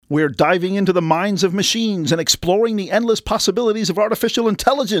We're diving into the minds of machines and exploring the endless possibilities of artificial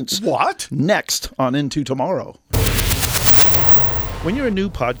intelligence. What? Next on Into Tomorrow. When you're a new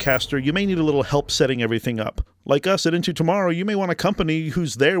podcaster, you may need a little help setting everything up. Like us at Into Tomorrow, you may want a company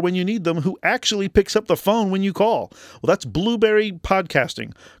who's there when you need them, who actually picks up the phone when you call. Well, that's Blueberry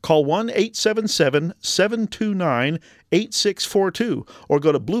Podcasting. Call 1-877-729-8642 or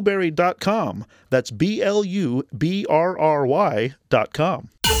go to blueberry.com. That's BLUBRRY.com.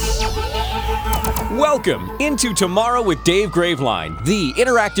 Welcome into Tomorrow with Dave Graveline, the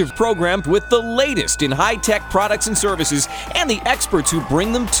interactive program with the latest in high-tech products and services and the experts who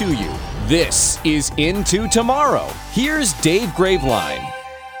bring them to you. This is Into Tomorrow. Here's Dave Graveline.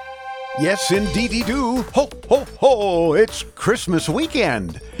 Yes, indeedy do. Ho, ho, ho. It's Christmas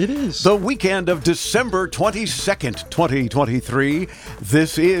weekend. It is. The weekend of December 22nd, 2023.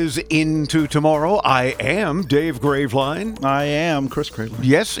 This is Into Tomorrow. I am Dave Graveline. I am Chris Graveline.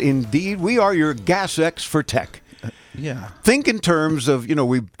 Yes, indeed. We are your Gas X for tech. Yeah. Think in terms of,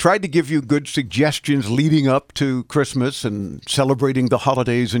 we tried to give you good suggestions leading up to Christmas and celebrating the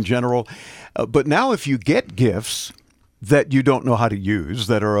holidays in general. But now if you get gifts that you don't know how to use,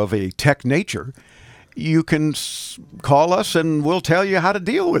 that are of a tech nature, you can call us and we'll tell you how to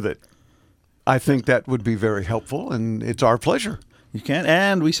deal with it. I think that would be very helpful, and it's our pleasure. You can,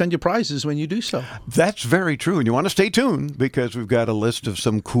 and we send you prizes when you do so. That's very true, and you want to stay tuned because we've got a list of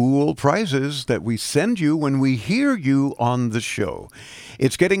some cool prizes that we send you when we hear you on the show.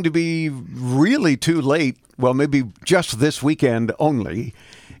 It's getting to be really too late. Well, maybe just this weekend only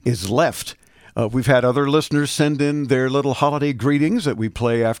is left. We've had other listeners send in their little holiday greetings that we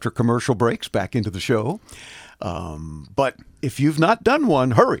play after commercial breaks back into the show. But if you've not done one,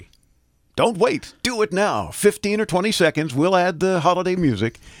 hurry. Don't wait. Do it now. 15 or 20 seconds. We'll add the holiday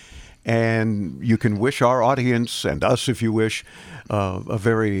music. And you can wish our audience and us, if you wish, a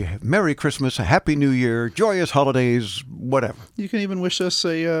very Merry Christmas, a Happy New Year, joyous holidays, whatever. You can even wish us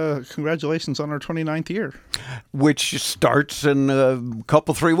a congratulations on our 29th year. Which starts in a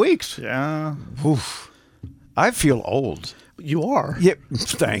couple, 3 weeks. Yeah. Oof. I feel old. You are. Yeah,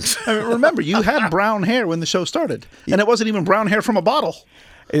 thanks. I mean, remember, you had brown hair when the show started, and it wasn't even brown hair from a bottle.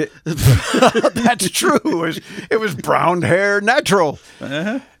 That's true. It was brown hair, natural.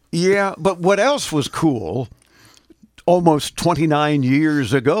 Uh-huh. Yeah, but what else was cool almost 29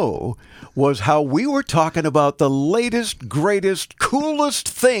 years ago was how we were talking about the latest, greatest, coolest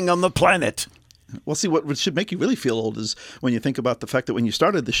thing on the planet. Well, see, what should make you really feel old is when you think about the fact that when you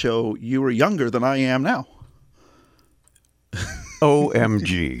started the show, you were younger than I am now.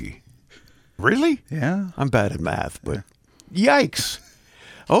 OMG. Really? Yeah. I'm bad at math, but yikes.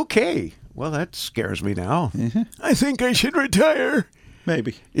 Okay. Well, that scares me now. Mm-hmm. I think I should retire.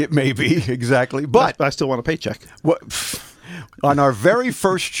 Maybe. It may be, exactly. But I still want a paycheck. On our very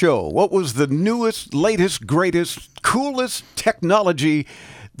first show, what was the newest, latest, greatest, coolest technology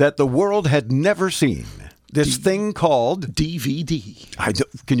that the world had never seen? This thing called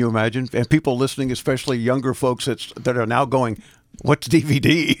DVD. Can you imagine? And people listening, especially younger folks that are now going, what's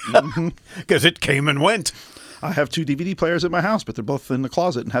DVD? Because it came and went. I have 2 DVD players at my house, but they're both in the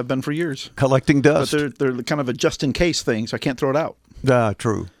closet and have been for years. Collecting dust. But they're kind of a just-in-case thing, so I can't throw it out.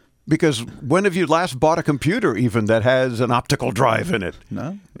 True. Because when have you last bought a computer even that has an optical drive in it?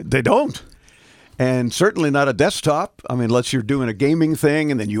 No. They don't. And certainly not a desktop. I mean, unless you're doing a gaming thing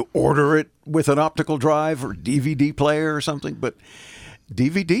and then you order it with an optical drive or DVD player or something. But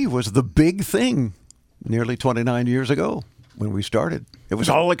DVD was the big thing nearly 29 years ago when we started. It was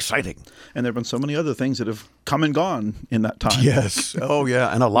all exciting. And there have been so many other things that have come and gone in that time. Yes. Oh,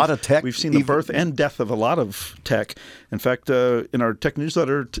 yeah. And a lot of tech. We've seen the birth and death of a lot of tech. In fact, in our tech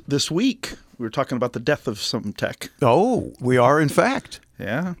newsletter this week, we were talking about the death of some tech. Oh, we are, in fact.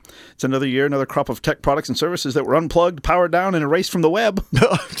 Yeah. It's another year, another crop of tech products and services that were unplugged, powered down, and erased from the web.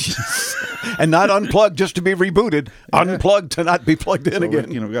 And not unplugged just to be rebooted. Yeah. Unplugged to not be plugged in again.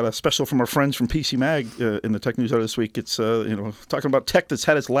 We got a special from our friends from PC Mag in the tech newsletter this week. It's, talking about tech that's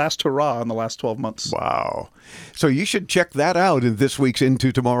had its last hurrah in the last 12 months. Wow. So you should check that out in this week's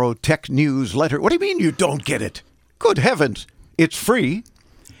Into Tomorrow Tech Newsletter. What do you mean you don't get it? Good heavens. It's free.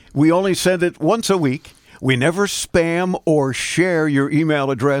 We only send it once a week. We never spam or share your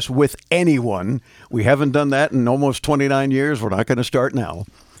email address with anyone. We haven't done that in almost 29 years. We're not going to start now.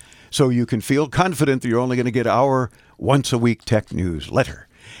 So you can feel confident that you're only going to get our once-a-week tech newsletter.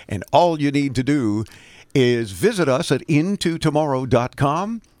 And all you need to do is visit us at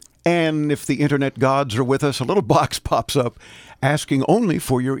intotomorrow.com. And if the internet gods are with us, a little box pops up asking only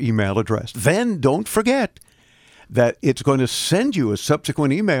for your email address. Then don't forget that it's going to send you a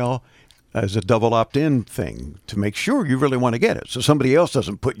subsequent email as a double opt-in thing to make sure you really want to get it. So somebody else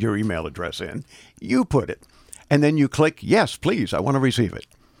doesn't put your email address in. You put it. And then you click, yes, please, I want to receive it.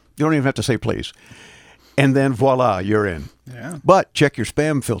 You don't even have to say please. And then voila, you're in. Yeah. But check your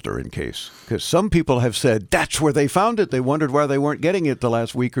spam filter in case, because some people have said that's where they found it. They wondered why they weren't getting it the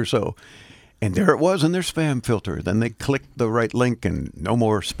last week or so. And there it was in their spam filter. Then they clicked the right link and no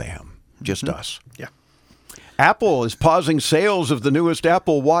more spam, just us. Yeah. Apple is pausing sales of the newest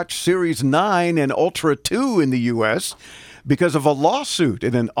Apple Watch Series 9 and Ultra 2 in the U.S. because of a lawsuit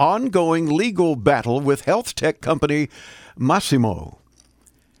in an ongoing legal battle with health tech company Masimo.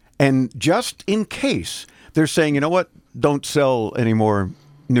 And just in case, they're saying, you know what, don't sell any more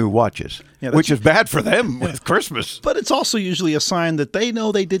new watches, which is bad for them with Christmas. But it's also usually a sign that they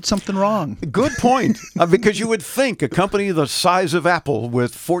know they did something wrong. Good point. Because you would think a company the size of Apple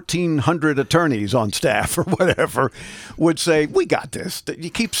with 1,400 attorneys on staff or whatever would say, we got this. You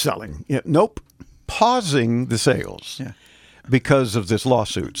keep selling. Nope. Pausing the sales because of this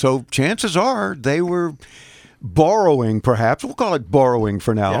lawsuit. So chances are they were borrowing, perhaps. We'll call it borrowing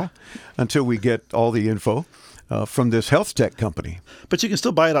for now until we get all the info. From this health tech company. But you can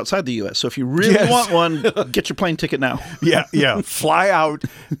still buy it outside the U.S., so if you really want one, get your plane ticket now. Yeah. Fly out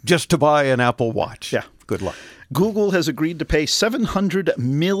just to buy an Apple Watch. Yeah. Good luck. Google has agreed to pay $700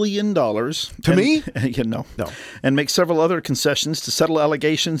 million. To me? No. And make several other concessions to settle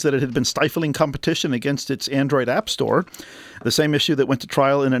allegations that it had been stifling competition against its Android App Store, the same issue that went to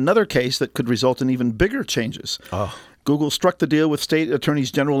trial in another case that could result in even bigger changes. Google struck the deal with state attorneys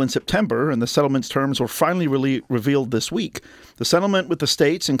general in September, and the settlement's terms were finally revealed this week. The settlement with the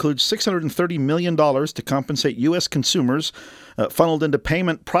states includes $630 million to compensate U.S. consumers, funneled into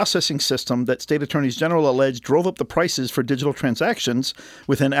payment processing system that state attorneys general alleged drove up the prices for digital transactions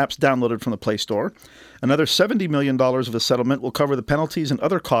within apps downloaded from the Play Store. Another $70 million of the settlement will cover the penalties and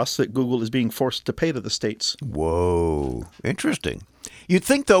other costs that Google is being forced to pay to the states. Whoa. Interesting. You'd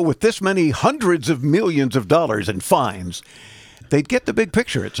think, though, with this many hundreds of millions of dollars in fines, they'd get the big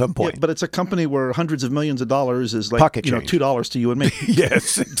picture at some point. Yeah, but it's a company where hundreds of millions of dollars is like pocket change. $2 to you and me.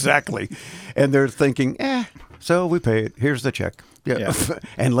 Yes, exactly. And they're thinking, so we pay it. Here's the check. Yeah.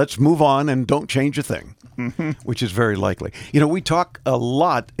 And let's move on and don't change a thing, which is very likely. We talk a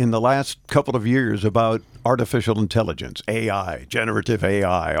lot in the last couple of years about artificial intelligence, AI, generative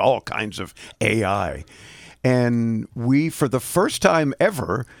AI, all kinds of AI. And we, for the first time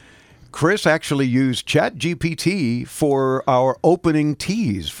ever, Chris actually used ChatGPT for our opening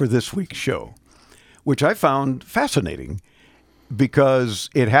tease for this week's show, which I found fascinating because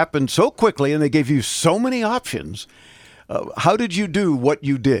it happened so quickly and they gave you so many options. How did you do what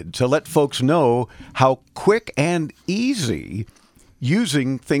you did to let folks know how quick and easy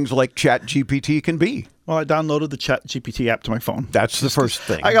using things like ChatGPT can be? Well, I downloaded the ChatGPT app to my phone. That's the first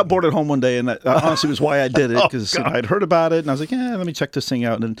thing. I got bored at home one day, and that honestly was why I did it, because I'd heard about it, and I was like, let me check this thing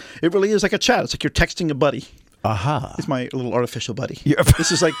out. And it really is like a chat. It's like you're texting a buddy. It's my little artificial buddy. Yeah.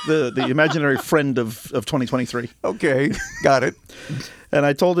 This is like the imaginary friend of 2023. Okay, got it. And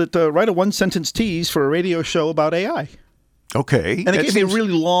I told it to write a one-sentence tease for a radio show about AI. Okay. And it gave me a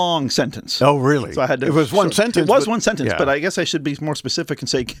really long sentence. Oh, really? So I had to. It was one sentence. It was one sentence, but I guess I should be more specific and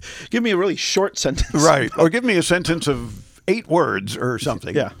say, give me a really short sentence. Right. Or give me a sentence of 8 words or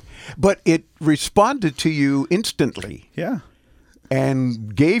something. Yeah. But it responded to you instantly. Yeah.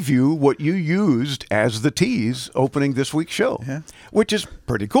 And gave you what you used as the tease opening this week's show, which is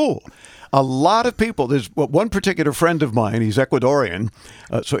pretty cool. A lot of people, there's one particular friend of mine, he's Ecuadorian,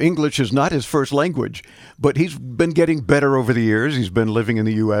 so English is not his first language, but he's been getting better over the years. He's been living in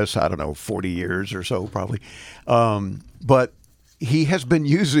the U.S., 40 years or so probably. But he has been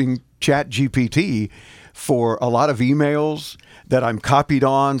using ChatGPT for a lot of emails that I'm copied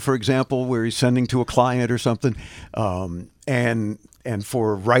on, for example, where he's sending to a client or something, and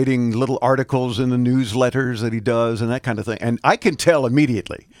for writing little articles in the newsletters that he does and that kind of thing. And I can tell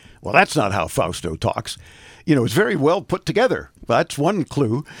immediately, well, that's not how Fausto talks. It's very well put together. That's one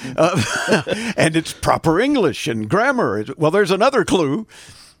clue. And it's proper English and grammar. Well, there's another clue.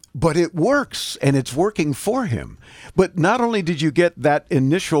 But it works, and it's working for him. But not only did you get that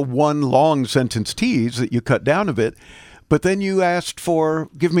initial one long sentence tease that you cut down a bit, but then you asked for,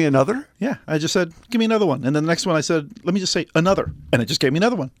 give me another? Yeah, I just said, give me another one. And then the next one I said, let me just say another. And it just gave me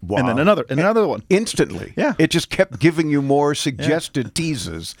another one. Wow. And then another, and another one. Instantly. Yeah. It just kept giving you more suggested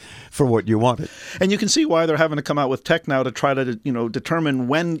teases for what you wanted. And you can see why they're having to come out with tech now to try to, determine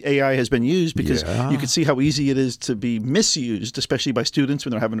when AI has been used, because you can see how easy it is to be misused, especially by students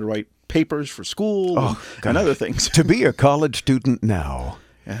when they're having to write papers for school and other things. To be a college student now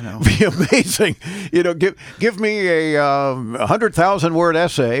I know. Be amazing. Give me a 100,000 word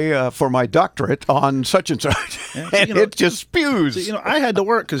essay for my doctorate on such and such, and it just spews. So, I had to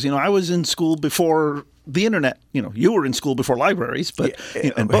work because I was in school before the internet. You were in school before libraries, but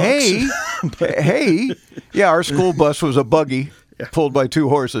and books. Hey, yeah, our school bus was a buggy pulled by two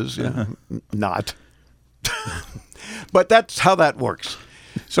horses. Not, but that's how that works.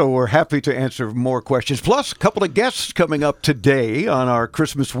 So we're happy to answer more questions. Plus, a couple of guests coming up today on our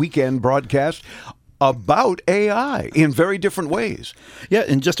Christmas weekend broadcast about AI in very different ways. Yeah,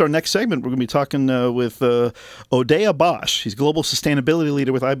 in just our next segment, we're going to be talking with Odea Bosch. He's Global Sustainability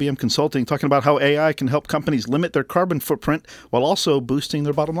Leader with IBM Consulting, talking about how AI can help companies limit their carbon footprint while also boosting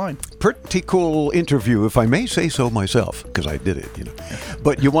their bottom line. Pretty cool interview, if I may say so myself, because I did it,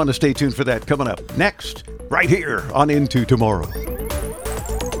 But you want to stay tuned for that coming up next, right here on Into Tomorrow.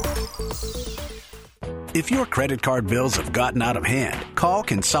 If your credit card bills have gotten out of hand, call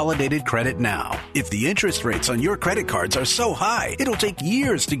Consolidated Credit now. If the interest rates on your credit cards are so high, it'll take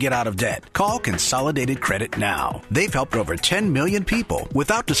years to get out of debt. Call Consolidated Credit now. They've helped over 10 million people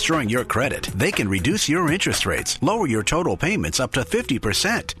without destroying your credit. They can reduce your interest rates, lower your total payments up to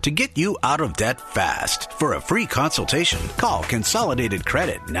 50% to get you out of debt fast. For a free consultation, call Consolidated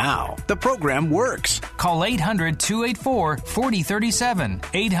Credit now. The program works. Call 800-284-4037.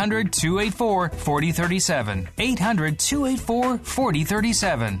 800-284-4037.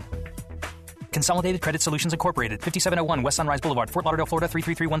 800-284-4037. Consolidated Credit Solutions Incorporated, 5701 West Sunrise Boulevard, Fort Lauderdale, Florida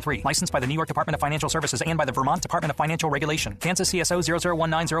 33313. Licensed by the New York Department of Financial Services and by the Vermont Department of Financial Regulation. Kansas CSO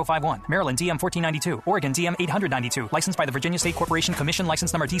 0019051. Maryland DM 1492. Oregon DM 892. Licensed by the Virginia State Corporation Commission,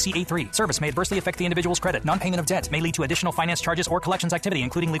 license number DC83. Service may adversely affect the individual's credit. Non-payment of debt may lead to additional finance charges or collections activity,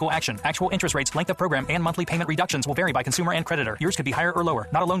 including legal action. Actual interest rates, length of program, and monthly payment reductions will vary by consumer and creditor. Yours could be higher or lower.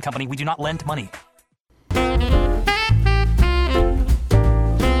 Not a loan company. We do not lend money.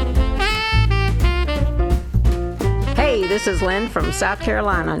 Hey, this is Lynn from South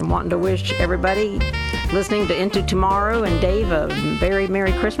Carolina and wanting to wish everybody listening to Into Tomorrow and Dave a very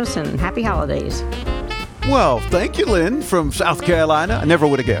Merry Christmas and Happy Holidays. Well, thank you, Lynn from South Carolina. I never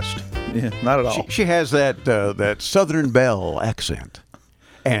would have guessed. Yeah, not at all. She has that Southern Belle accent.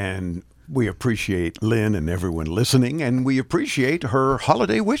 And we appreciate Lynn and everyone listening, and we appreciate her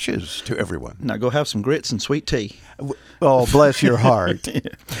holiday wishes to everyone. Now go have some grits and sweet tea. Oh, bless your heart.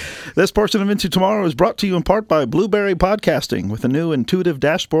 This portion of Into Tomorrow is brought to you in part by Blueberry Podcasting, with a new intuitive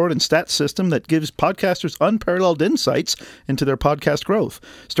dashboard and stats system that gives podcasters unparalleled insights into their podcast growth.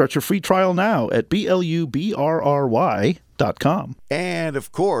 Start your free trial now at BLUBRRY.com. And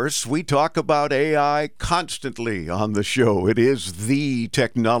of course, we talk about AI constantly on the show. It is the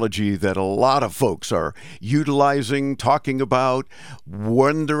technology that a lot of folks are utilizing, talking about,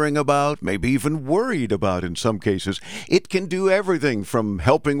 wondering about, maybe even worried about in some cases. It can do everything from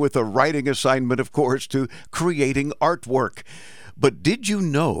helping with a writing assignment, of course, to creating artwork. But did you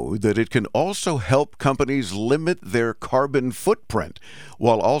know that it can also help companies limit their carbon footprint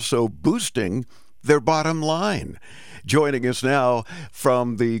while also boosting their bottom line? Joining us now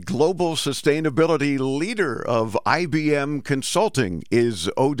from the Global Sustainability Leader of IBM Consulting is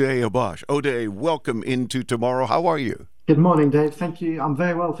Odea Bosch. Odea, welcome Into Tomorrow. How are you? Good morning, Dave. Thank you. I'm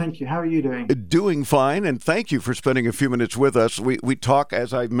very well, thank you. How are you doing? Doing fine, and thank you for spending a few minutes with us. We talk,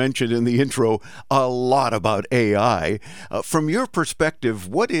 as I mentioned in the intro, a lot about AI. From your perspective,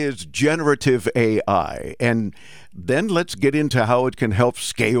 what is generative AI? And then let's get into how it can help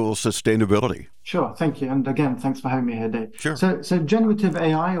scale sustainability. Sure, thank you. And again, thanks for having me here, Dave. Sure. So generative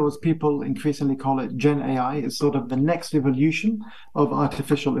AI, or as people increasingly call it, Gen AI, is sort of the next evolution of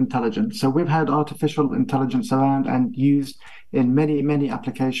artificial intelligence. So we've had artificial intelligence around and used in many, many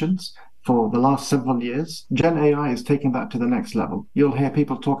applications for the last several years. Gen AI is taking that to the next level. You'll hear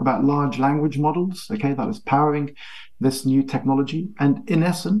people talk about large language models, okay, that is powering this new technology. And in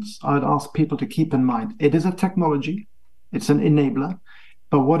essence, I'd ask people to keep in mind, it is a technology, it's an enabler,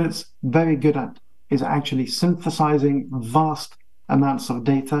 but what it's very good at is actually synthesizing vast amounts of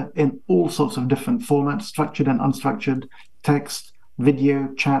data in all sorts of different formats, structured and unstructured, text, video,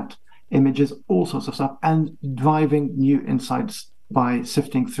 chat, images, all sorts of stuff, and driving new insights by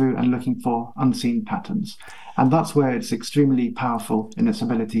sifting through and looking for unseen patterns. And that's where it's extremely powerful in its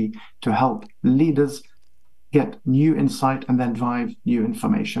ability to help leaders get new insight and then drive new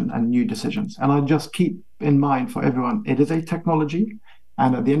information and new decisions. And I just keep in mind for everyone, it is a technology.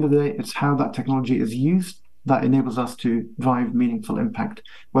 And at the end of the day, it's how that technology is used that enables us to drive meaningful impact,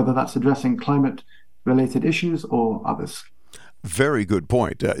 whether that's addressing climate-related issues or others. Very good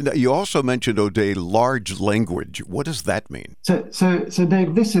point. You also mentioned, O'Day, large language. What does that mean? So,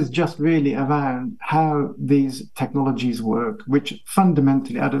 Dave, this is just really around how these technologies work, which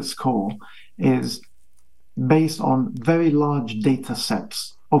fundamentally at its core is based on very large data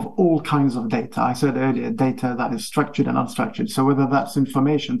sets of all kinds of data. I said earlier, data that is structured and unstructured. So whether that's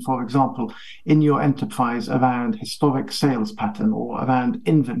information, for example, in your enterprise around historic sales pattern or around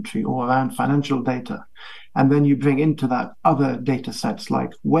inventory or around financial data, and then you bring into that other data sets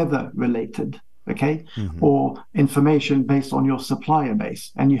like weather related, okay, or information based on your supplier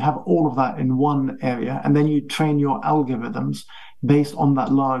base, and you have all of that in one area, and then you train your algorithms based on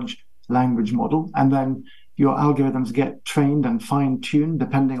that large language model, and then your algorithms get trained and fine-tuned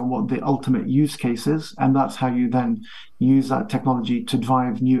depending on what the ultimate use case is, and that's how you then use that technology to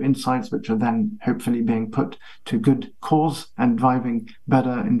drive new insights, which are then hopefully being put to good cause and driving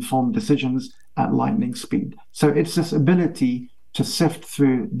better informed decisions at lightning speed. So it's this ability to sift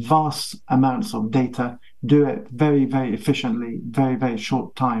through vast amounts of data, do it very, very efficiently, very, very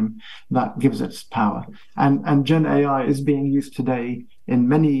short time, that gives its power. And Gen AI is being used today in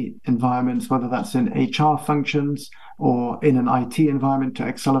many environments, whether that's in HR functions or in an IT environment to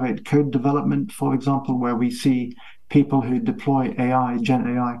accelerate code development, for example, where we see people who deploy AI,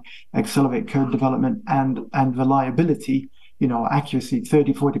 Gen AI, accelerate code development and reliability, accuracy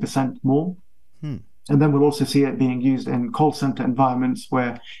 30, 40% more. And then we'll also see it being used in call center environments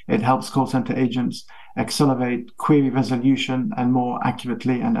where it helps call center agents accelerate query resolution and more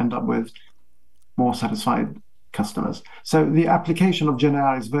accurately and end up with more satisfied customers. So the application of Gen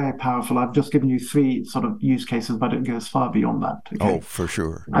AI is very powerful. I've just given you 3 sort of use cases, but it goes far beyond that. Okay? Oh, for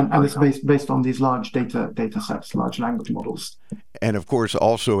sure. And it's based on these large data sets, large language models. And of course,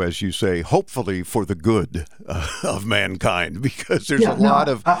 also, as you say, hopefully for the good of mankind, because there's a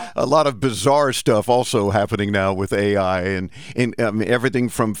lot of bizarre stuff also happening now with AI and everything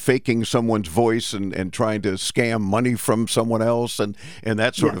from faking someone's voice and trying to scam money from someone else and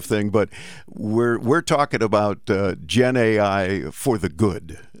that sort of thing. But we're talking about Gen AI for the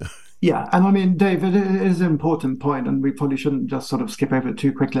good. Yeah, and I mean, Dave, it is an important point, and we probably shouldn't just sort of skip over it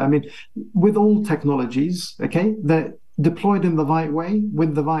too quickly. I mean, with all technologies, okay, they're deployed in the right way,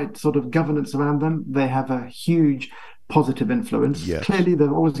 with the right sort of governance around them, they have a huge positive influence. Yes. Clearly, there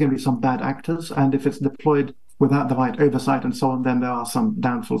are always going to be some bad actors, and if it's deployed without the right oversight and so on, then there are some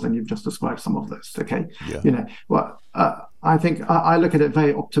downfalls, and you've just described some of those, okay? Yeah. I think I look at it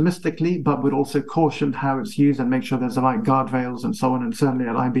very optimistically, but would also caution how it's used and make sure there's the right guardrails and so on. And certainly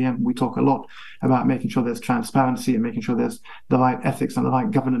at IBM, we talk a lot about making sure there's transparency and making sure there's the right ethics and the right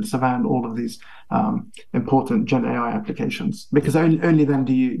governance around all of these important Gen AI applications. Because only then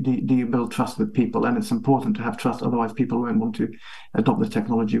do you build trust with people, and it's important to have trust. Otherwise, people won't want to adopt the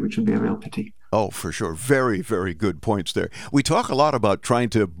technology, which would be a real pity. Oh, for sure. Very, very good points there. We talk a lot about trying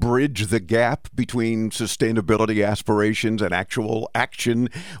to bridge the gap between sustainability aspirations and actual action.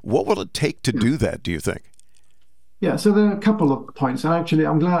 What will it take to do that, do you think? Yeah, so there are a couple of points, and actually,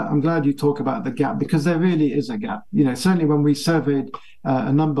 I'm glad you talk about the gap, because there really is a gap. Certainly when we surveyed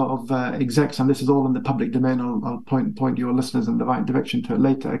a number of execs, and this is all in the public domain. I'll point your listeners in the right direction to it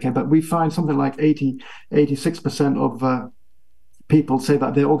later. Okay, but we find something like 86% of people say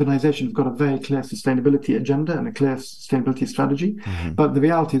that their organization has got a very clear sustainability agenda and a clear sustainability strategy. But the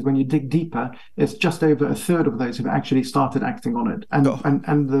reality is, when you dig deeper, it's just over a third of those who've actually started acting on it.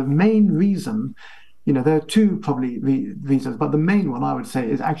 And the main reason, there are 2 probably reasons, but the main one I would say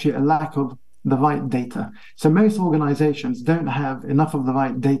is actually a lack of the right data. So most organizations don't have enough of the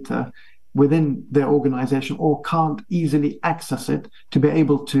right data within their organization, or can't easily access it to be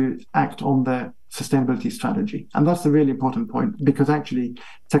able to act on their sustainability strategy. And that's a really important point, because actually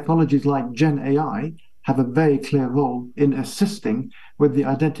technologies like Gen AI have a very clear role in assisting with the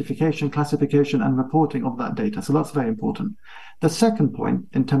identification, classification, and reporting of that data. So that's very important. The second point,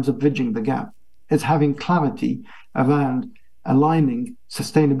 in terms of bridging the gap, is having clarity around aligning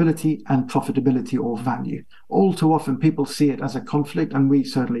sustainability and profitability or value. All too often people see it as a conflict, and we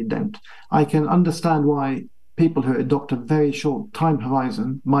certainly don't. I can understand why people who adopt a very short time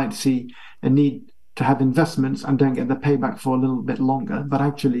horizon might see a need to have investments and don't get the payback for a little bit longer. But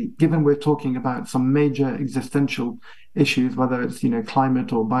actually, given we're talking about some major existential issues, whether it's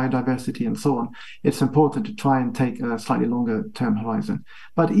climate or biodiversity and so on, it's important to try and take a slightly longer term horizon.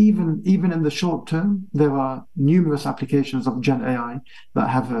 But even in the short term, there are numerous applications of Gen AI that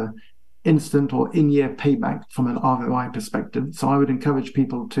have a instant or in-year payback from an ROI perspective. So I would encourage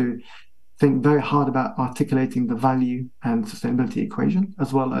people to think very hard about articulating the value and sustainability equation,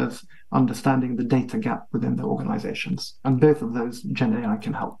 as well as understanding the data gap within the organizations. And both of those Gen AI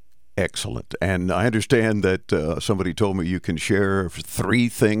can help. Excellent. And I understand that somebody told me you can share 3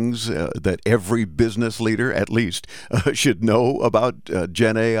 things that every business leader, at least, should know about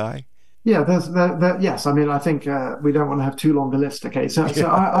Gen AI. Yeah, yes. I mean, I think we don't want to have too long a list. Okay, so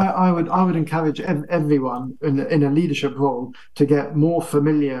I would encourage everyone in a leadership role to get more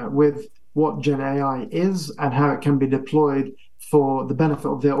familiar with what Gen AI is and how it can be deployed for the benefit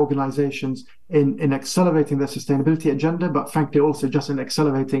of their organizations in accelerating their sustainability agenda, but frankly also just in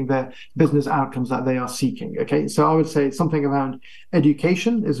accelerating their business outcomes that they are seeking. Okay, so I would say something around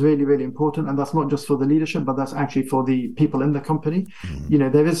education is really, really important, and that's not just for the leadership, but that's actually for the people in the company. You know,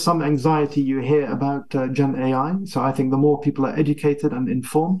 there is some anxiety you hear about Gen AI, so I think the more people are educated and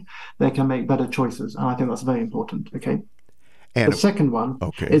informed, they can make better choices, and I think that's very important. Okay, and the second one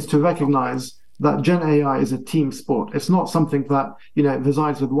is to recognize that Gen AI is a team sport. It's not something that, you know,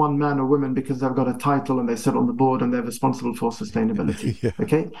 resides with one man or woman because they've got a title and they sit on the board and they're responsible for sustainability.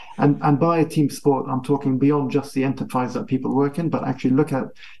 Okay. And by a team sport, I'm talking beyond just the enterprise that people work in, but actually look at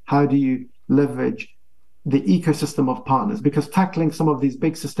how do you leverage the ecosystem of partners, because tackling some of these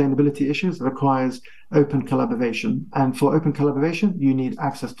big sustainability issues requires open collaboration. And for open collaboration, you need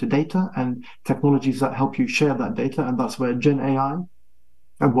access to data and technologies that help you share that data. And that's where Gen AI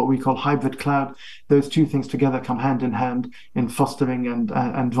and what we call hybrid cloud, those two things together come hand in hand in fostering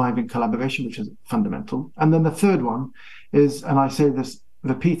and driving collaboration, which is fundamental. And then the third one is, and I say this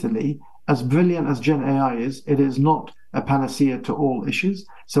repeatedly, as brilliant as Gen AI is, it is not a panacea to all issues.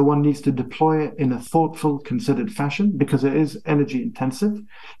 So one needs to deploy it in a thoughtful, considered fashion because it is energy intensive.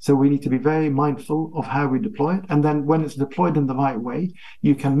 So we need to be very mindful of how we deploy it. And then when it's deployed in the right way,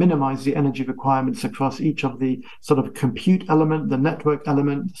 you can minimize the energy requirements across each of the sort of compute element, the network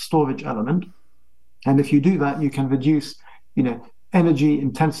element, storage element. And if you do that, you can reduce, you know, energy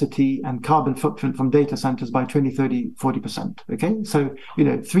intensity and carbon footprint from data centers by 20, 30, 40%. Okay. So, you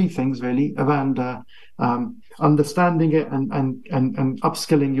know, 3 things really around understanding it and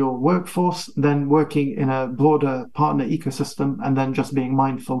upskilling your workforce, then working in a broader partner ecosystem, and then just being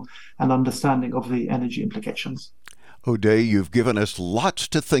mindful and understanding of the energy implications. O'Day, you've given us lots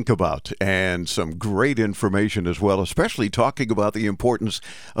to think about and some great information as well, especially talking about the importance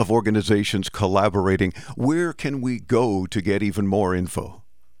of organizations collaborating. Where can we go to get even more info?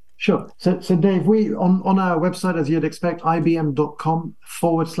 Sure. So Dave, we on our website, as you'd expect,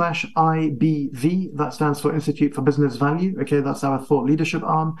 ibm.com/IBV, that stands for Institute for Business Value. Okay, that's our thought leadership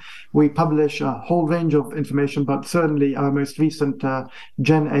arm. We publish a whole range of information, but certainly our most recent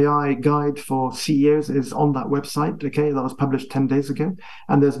Gen AI guide for CEOs is on that website. Okay, that was published 10 days ago,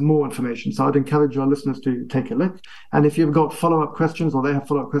 and there's more information. So I'd encourage your listeners to take a look. And if you've got follow-up questions or they have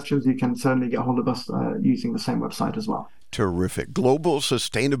follow-up questions, you can certainly get hold of us using the same website as well. Terrific. Global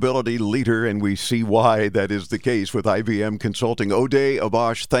sustainability leader, and we see why that is the case with IBM Consulting. O'Day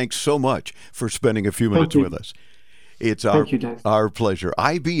Abash, thanks so much for spending a few minutes with us. It's our pleasure.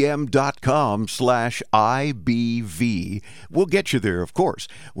 IBM.com/IBV. We'll get you there, of course,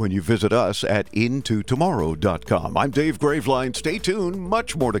 when you visit us at intotomorrow.com. I'm Dave Graveline. Stay tuned.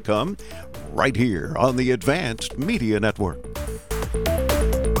 Much more to come right here on the Advanced Media Network.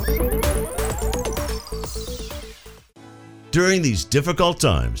 During these difficult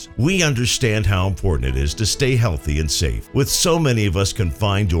times, we understand how important it is to stay healthy and safe. With so many of us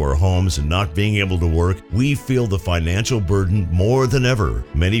confined to our homes and not being able to work, we feel the financial burden more than ever.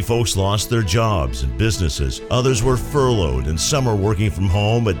 Many folks lost their jobs and businesses. Others were furloughed, and some are working from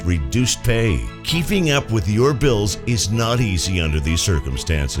home at reduced pay. Keeping up with your bills is not easy under these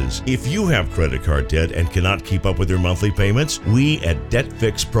circumstances. If you have credit card debt and cannot keep up with your monthly payments, we at Debt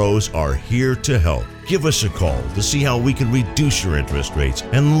Fix Pros are here to help. Give us a call to see how we can reduce your interest rates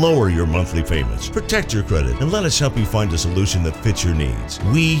and lower your monthly payments. Protect your credit and let us help you find a solution that fits your needs.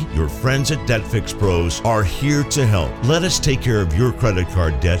 We, your friends at Debt Fix Pros, are here to help. Let us take care of your credit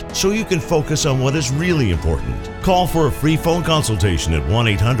card debt so you can focus on what is really important. Call for a free phone consultation at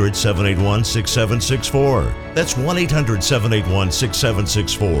 1-800-781-6764. That's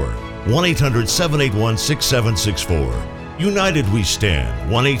 1-800-781-6764. 1-800-781-6764. United we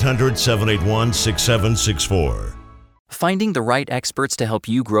stand. 1-800-781-6764. Finding the right experts to help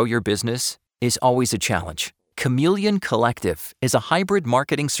you grow your business is always a challenge. Chameleon Collective is a hybrid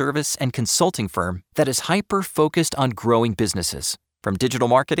marketing service and consulting firm that is hyper-focused on growing businesses, from digital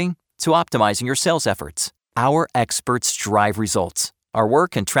marketing to optimizing your sales efforts. Our experts drive results. Our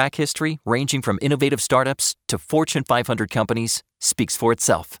work and track history, ranging from innovative startups to Fortune 500 companies, speaks for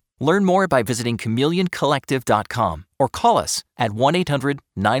itself. Learn more by visiting chameleoncollective.com or call us at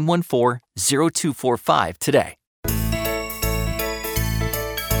 1-800-914-0245 today.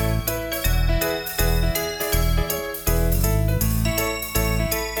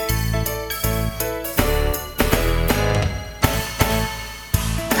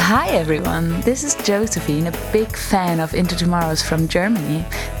 everyone, this is Josephine, a big fan of Into Tomorrow's from Germany,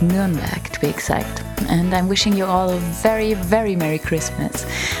 Nürnberg to be exact. And I'm wishing you all a very, very Merry Christmas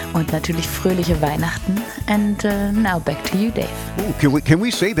und natürlich fröhliche Weihnachten. And now back to you, Dave. Ooh, can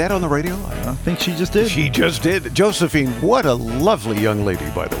we say that on the radio? I think she just did. She just did. Josephine, what a lovely young lady,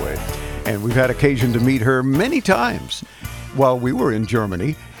 by the way. And we've had occasion to meet her many times while we were in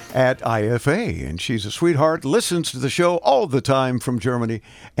Germany at IFA. And she's a sweetheart, listens to the show all the time from Germany,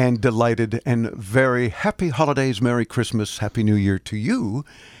 and delighted and very happy holidays, Merry Christmas, Happy New Year to you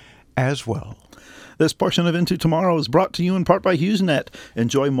as well. This portion of Into Tomorrow is brought to you in part by HughesNet.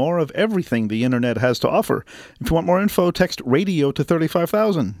 Enjoy more of everything the internet has to offer. If you want more info, text radio to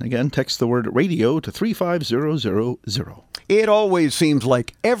 35,000. Again, text the word radio to 35000. It always seems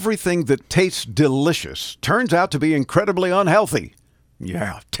like everything that tastes delicious turns out to be incredibly unhealthy.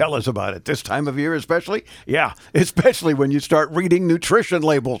 Yeah, tell us about it. This time of year especially? Yeah, especially when you start reading nutrition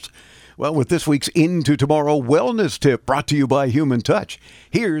labels. Well, with this week's Into Tomorrow wellness tip brought to you by Human Touch,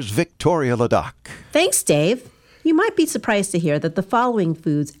 here's Victoria Ladoc. Thanks, Dave. You might be surprised to hear that the following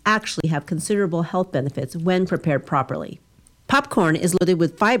foods actually have considerable health benefits when prepared properly. Popcorn is loaded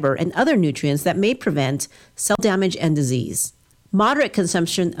with fiber and other nutrients that may prevent cell damage and disease. Moderate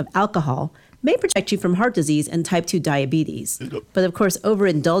consumption of alcohol may protect you from heart disease and type 2 diabetes. But of course,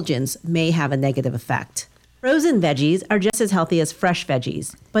 overindulgence may have a negative effect. Frozen veggies are just as healthy as fresh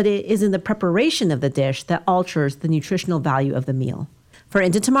veggies, but it is in the preparation of the dish that alters the nutritional value of the meal. For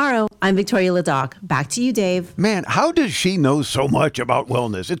Into Tomorrow, I'm Victoria Ladoc. Back to you, Dave. Man, how does she know so much about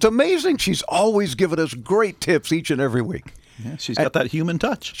wellness? It's amazing. She's always given us great tips each and every week. Yeah, she's got that human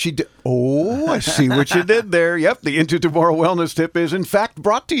touch. Oh, I see what you did there. Yep, the Into Tomorrow wellness tip is in fact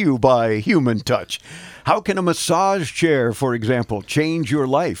brought to you by Human Touch. How can a massage chair, for example, change your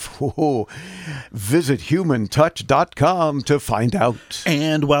life? Oh, visit humantouch.com to find out.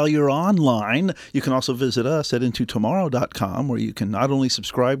 And while you're online, you can also visit us at intotomorrow.com, where you can not only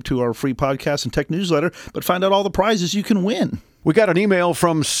subscribe to our free podcast and tech newsletter, but find out all the prizes you can win. We got an email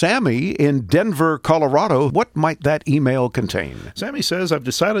from Sammy in Denver, Colorado. What might that email contain? Sammy says, I've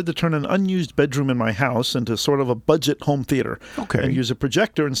decided to turn an unused bedroom in my house into sort of a budget home theater. Okay. And use a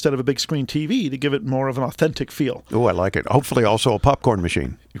projector instead of a big screen TV to give it more of an authentic feel. Oh, I like it. Hopefully also a popcorn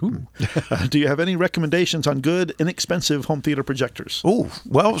machine. Do you have any recommendations on good, inexpensive home theater projectors? Oh,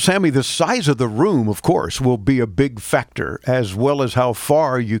 well, Sammy, the size of the room, of course, will be a big factor, as well as how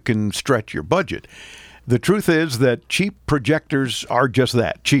far you can stretch your budget. The truth is that cheap projectors are just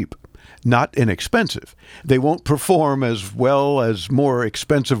that, cheap, not inexpensive. They won't perform as well as more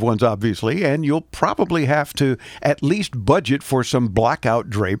expensive ones, obviously, and you'll probably have to at least budget for some blackout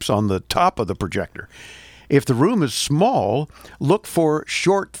drapes on the top of the projector. If the room is small, look for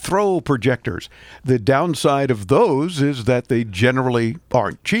short throw projectors. The downside of those is that they generally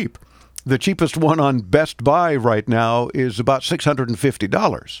aren't cheap. The cheapest one on Best Buy right now is about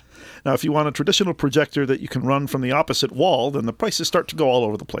 $650. Now, if you want a traditional projector that you can run from the opposite wall, then the prices start to go all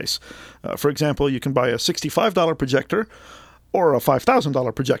over the place. For example, you can buy a $65 projector or a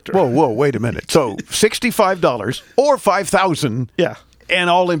 $5,000 projector. Whoa, wait a minute. So $65 or $5,000. Yeah. And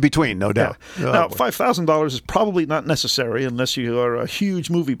all in between, no doubt. Yeah. Now, $5,000 is probably not necessary unless you are a huge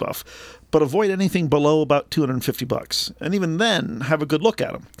movie buff, but avoid anything below about $250. And even then, have a good look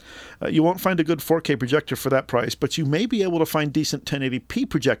at them. You won't find a good 4K projector for that price, but you may be able to find decent 1080p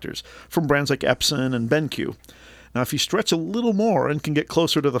projectors from brands like Epson and BenQ. Now, if you stretch a little more and can get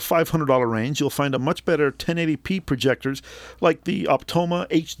closer to the $500 range, you'll find a much better 1080p projectors like the Optoma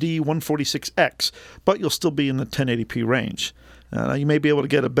HD 146X, but you'll still be in the 1080p range. You may be able to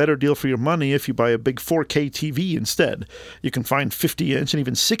get a better deal for your money if you buy a big 4K TV instead. You can find 50-inch and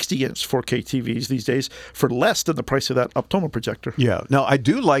even 60-inch 4K TVs these days for less than the price of that Optoma projector. Yeah. Now, I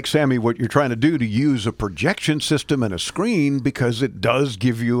do like, Sammy, what you're trying to do to use a projection system and a screen, because it does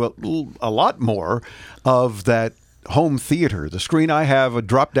give you a lot more of that home theater. The screen I have, a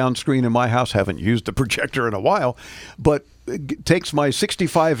drop-down screen in my house, haven't used the projector in a while, but it takes my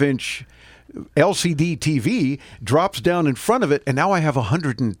 65-inch LCD TV, drops down in front of it, and now I have a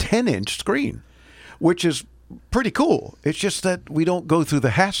 110-inch screen, which is pretty cool. It's just that we don't go through the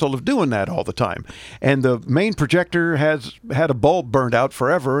hassle of doing that all the time. And the main projector has had a bulb burned out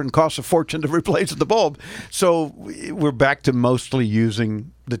forever and costs a fortune to replace the bulb. So we're back to mostly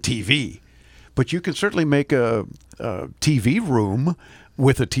using the TV. But you can certainly make a TV room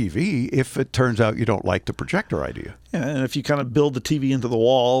with a TV if it turns out you don't like the projector idea. Yeah, and if you kind of build the TV into the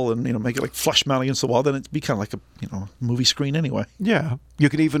wall and make it like flush mount against the wall, then it'd be kind of like a movie screen anyway. Yeah, you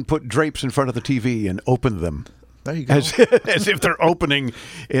can even put drapes in front of the TV and open them. There you go. As if they're opening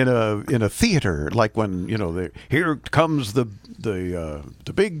in a theater, like when here comes the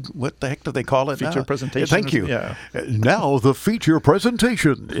big, what the heck do they call it? Feature presentation. Thank you. Yeah. Now the feature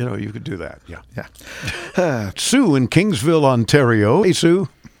presentation. You could do that. Yeah. Sue in Kingsville, Ontario. Hey, Sue.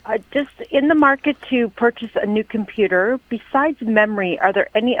 Just in the market to purchase a new computer. Besides memory, are there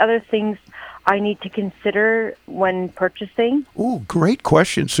any other things I need to consider when purchasing? Ooh, great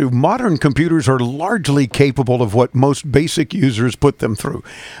question, Sue. Modern computers are largely capable of what most basic users put them through.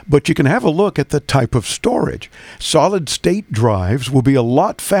 But you can have a look at the type of storage. Solid-state drives will be a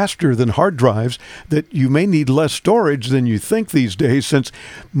lot faster than hard drives that you may need less storage than you think these days, since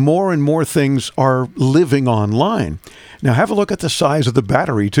more and more things are living online. Now, have a look at the size of the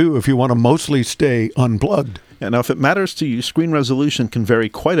battery, too, if you want to mostly stay unplugged. Yeah, now, if it matters to you, screen resolution can vary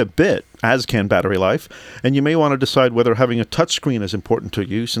quite a bit, as can battery life, and you may want to decide whether having a touchscreen is important to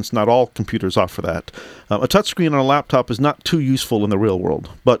you, since not all computers offer that. A touchscreen on a laptop is not too useful in the real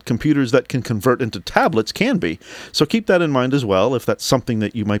world, but computers that can convert into tablets can be, so keep that in mind as well if that's something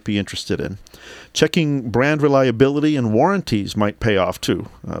that you might be interested in. Checking brand reliability and warranties might pay off too.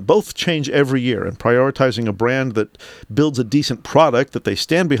 Both change every year, and prioritizing a brand that builds a decent product that they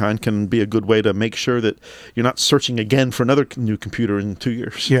stand behind can be a good way to make sure that you're not searching again for another new computer in 2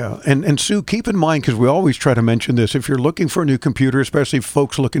 years. Yeah, and Sue, keep in mind, because we always try to mention this, if you're looking for a new computer, especially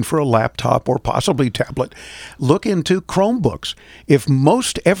folks looking for a laptop or possibly tablet, look into Chromebooks. If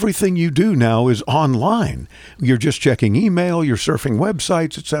most everything you do now is online, you're just checking email, you're surfing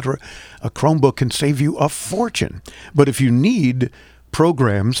websites, etc., a Chromebook can save you a fortune. But if you need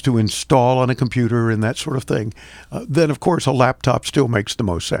programs to install on a computer and that sort of thing, then of course a laptop still makes the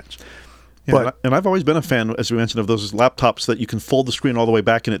most sense. Yeah, and I've always been a fan, as we mentioned, of those laptops that you can fold the screen all the way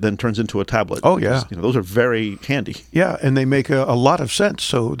back and it then turns into a tablet. Oh, yeah. Those are very handy. Yeah, and they make a lot of sense.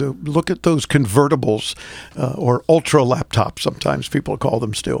 So look at those convertibles or ultra laptops, sometimes people call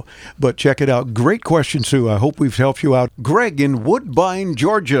them still. But check it out. Great question, Sue. I hope we've helped you out. Greg in Woodbine,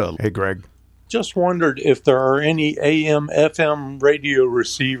 Georgia. Hey, Greg. Just wondered if there are any AM, FM radio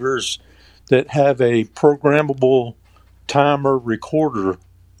receivers that have a programmable timer recorder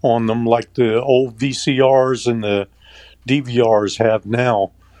on them like the old VCRs and the DVRs have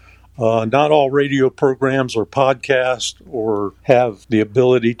now. Not all radio programs or podcasts or have the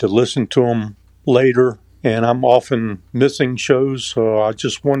ability to listen to them later, and I'm often missing shows, so I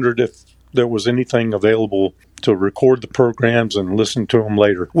just wondered if there was anything available to record the programs and listen to them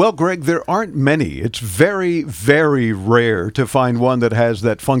later. Well, Greg, there aren't many. It's very, very rare to find one that has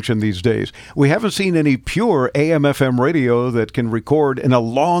that function these days. We haven't seen any pure AM/FM radio that can record in a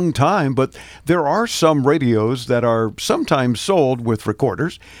long time, but there are some radios that are sometimes sold with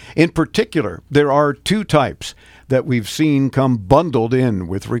recorders. In particular, there are two types that we've seen come bundled in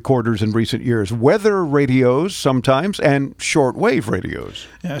with recorders in recent years. Weather radios sometimes, and shortwave radios.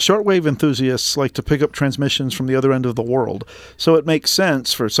 Yeah, shortwave enthusiasts like to pick up transmissions from the other end of the world, so it makes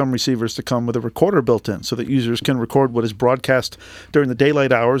sense for some receivers to come with a recorder built in so that users can record what is broadcast during the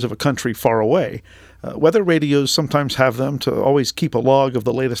daylight hours of a country far away. Weather radios sometimes have them to always keep a log of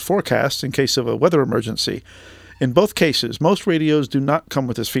the latest forecast in case of a weather emergency. In both cases, most radios do not come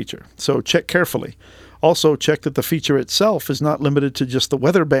with this feature, so check carefully. Also, check that the feature itself is not limited to just the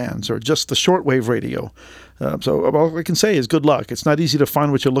weather bands or just the shortwave radio. So all I can say is good luck. It's not easy to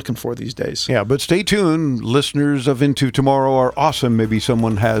find what you're looking for these days. Yeah, but stay tuned. Listeners of Into Tomorrow are awesome. Maybe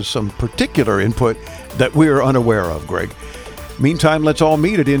someone has some particular input that we're unaware of, Greg. Meantime, let's all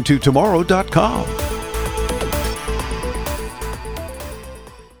meet at intotomorrow.com.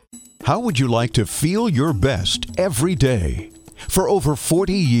 How would you like to feel your best every day? For over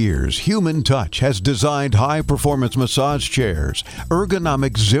 40 years, Human Touch has designed high-performance massage chairs,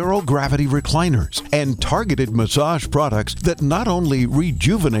 ergonomic zero-gravity recliners, and targeted massage products that not only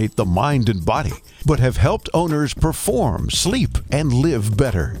rejuvenate the mind and body, but have helped owners perform, sleep, and live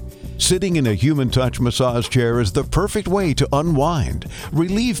better. Sitting in a Human Touch massage chair is the perfect way to unwind,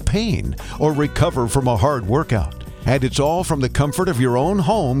 relieve pain, or recover from a hard workout. And it's all from the comfort of your own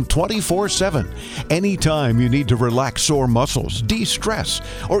home 24/7. Anytime you need to relax sore muscles, de-stress,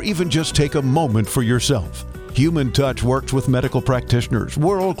 or even just take a moment for yourself. Human Touch works with medical practitioners,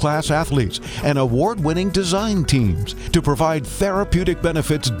 world-class athletes, and award-winning design teams to provide therapeutic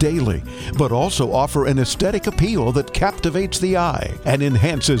benefits daily, but also offer an aesthetic appeal that captivates the eye and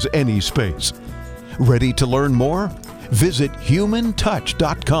enhances any space. Ready to learn more? Visit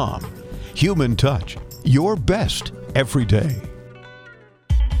humantouch.com. Human Touch. Your best every day.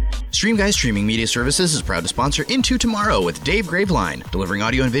 StreamGuys Streaming Media Services is proud to sponsor Into Tomorrow with Dave Graveline. Delivering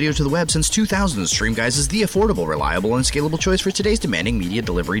audio and video to the web since 2000, StreamGuys is the affordable, reliable, and scalable choice for today's demanding media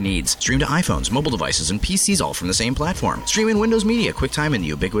delivery needs. Stream to iPhones, mobile devices, and PCs all from the same platform. Stream in Windows Media, QuickTime, and the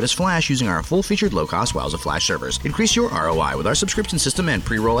ubiquitous Flash using our full-featured low-cost Wowza Flash servers. Increase your ROI with our subscription system and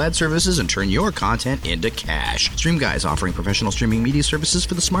pre-roll ad services and turn your content into cash. StreamGuys offering professional streaming media services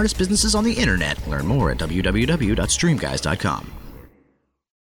for the smartest businesses on the internet. Learn more at www.streamguys.com.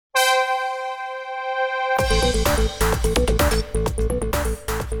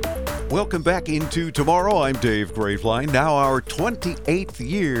 Welcome back into Tomorrow. I'm Dave Graveline. Now our 28th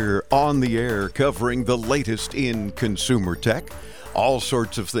year on the air, covering the latest in consumer tech. All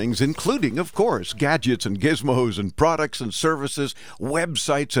sorts of things, including, of course, gadgets and gizmos and products and services,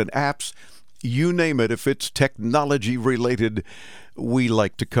 websites and apps. You name it, if it's technology related, we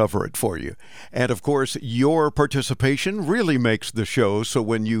like to cover it for you. And of course, your participation really makes the show. So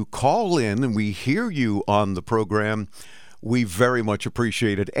when you call in and we hear you on the program, we very much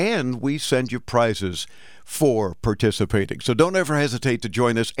appreciate it, and we send you prizes for participating. So don't ever hesitate to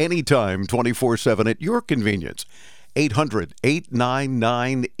join us anytime, 24/7 at your convenience.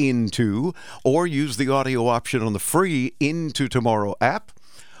 800-899-INTO, or use the audio option on the free Into Tomorrow app,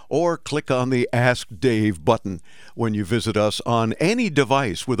 or click on the Ask Dave button when you visit us on any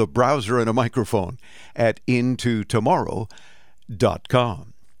device with a browser and a microphone at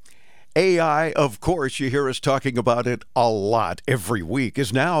intotomorrow.com. AI, of course, you hear us talking about it a lot every week,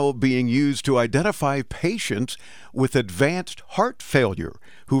 is now being used to identify patients with advanced heart failure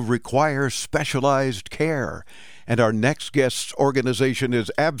who require specialized care. And our next guest's organization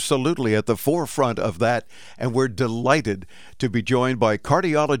is absolutely at the forefront of that, and we're delighted to be joined by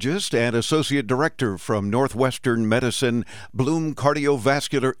cardiologist and associate director from Northwestern Medicine Bloom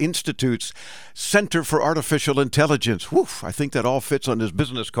Cardiovascular Institute's Center for Artificial Intelligence. Woof, I think that all fits on his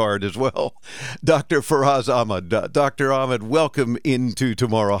business card as well. Dr. Faraz Ahmad. Dr. Ahmad, welcome into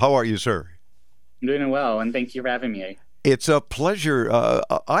Tomorrow. How are you, sir? I'm doing well, and thank you for having me. It's a pleasure.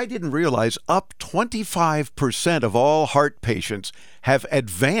 I didn't realize up 25% of all heart patients have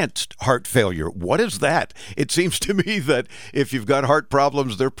advanced heart failure. What is that? It seems to me that if you've got heart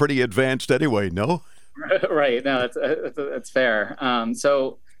problems, they're pretty advanced anyway, no? Right. No, that's fair.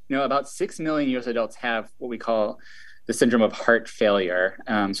 So, about 6 million U.S. adults have what we call the syndrome of heart failure.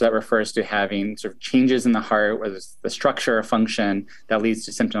 So that refers to having sort of changes in the heart, whether it's the structure or function that leads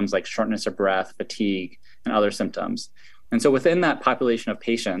to symptoms like shortness of breath, fatigue, and other symptoms. And so within that population of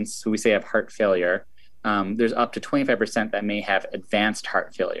patients who we say have heart failure, there's up to 25% that may have advanced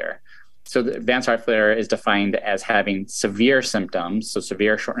heart failure. So the advanced heart failure is defined as having severe symptoms, so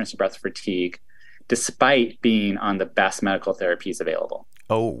severe shortness of breath, fatigue, despite being on the best medical therapies available.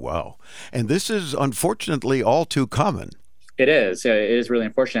 Oh, wow. And this is unfortunately all too common. It is. It is really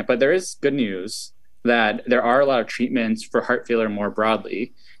unfortunate. But there is good news that there are a lot of treatments for heart failure more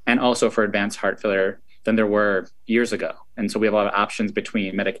broadly, and also for advanced heart failure than there were years ago. And so we have a lot of options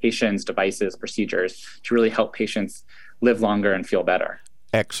between medications, devices, procedures to really help patients live longer and feel better.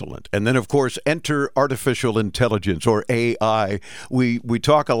 Excellent. And then, of course, enter artificial intelligence, or AI. We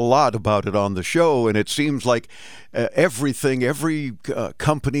talk a lot about it on the show, and it seems like everything, every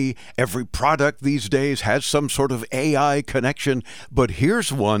company, every product these days has some sort of AI connection. But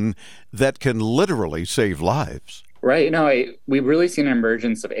here's one that can literally save lives. Right. No, we've really seen an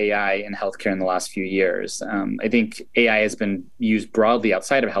emergence of AI in healthcare in the last few years. I think AI has been used broadly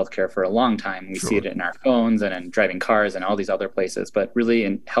outside of healthcare for a long time. We see it in our phones and in driving cars and all these other places. But really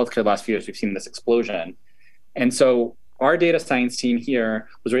in healthcare the last few years, we've seen this explosion. And so our data science team here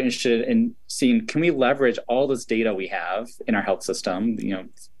was really interested in seeing, can we leverage all this data we have in our health system,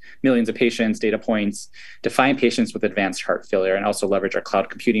 millions of patients, data points, to find patients with advanced heart failure, and also leverage our cloud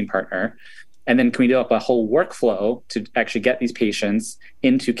computing partner. And then can we develop a whole workflow to actually get these patients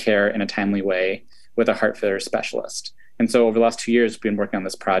into care in a timely way with a heart failure specialist? And so over the last 2 years, we've been working on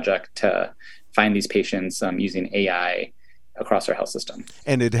this project to find these patients using AI across our health system.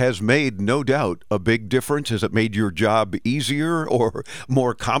 And it has made, no doubt, a big difference. Has it made your job easier or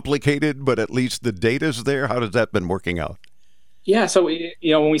more complicated, but at least the data's there? How has that been working out? Yeah, so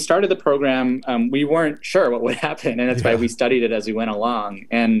when we started the program, we weren't sure what would happen, and that's why we studied it as we went along.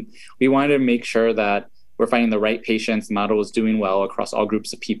 And we wanted to make sure that we're finding the right patients, the model was doing well across all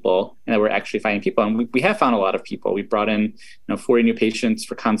groups of people, and that we're actually finding people. And we have found a lot of people. We've brought in 40 new patients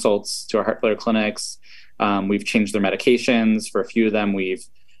for consults to our heart failure clinics. We've changed their medications. For a few of them, we've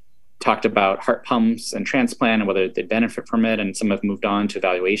talked about heart pumps and transplant and whether they benefit from it, and some have moved on to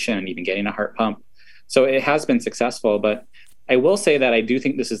evaluation and even getting a heart pump. So it has been successful, but I will say that I do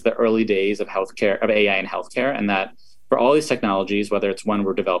think this is the early days of healthcare, of AI in healthcare, and that for all these technologies, whether it's one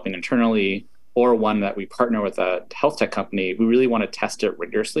we're developing internally or one that we partner with a health tech company, we really want to test it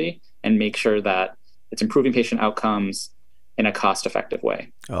rigorously and make sure that it's improving patient outcomes in a cost-effective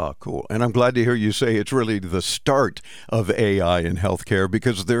way. Oh, cool. And I'm glad to hear you say it's really the start of AI in healthcare,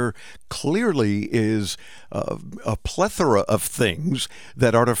 because there clearly is a plethora of things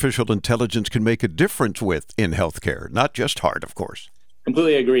that artificial intelligence can make a difference with in healthcare, not just heart, of course.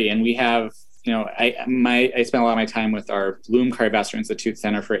 Completely agree. And we have, I spend a lot of my time with our Bloom Cardiovascular Institute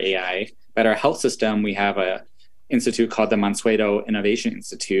Center for AI. At our health system, we have a institute called the Mansueto Innovation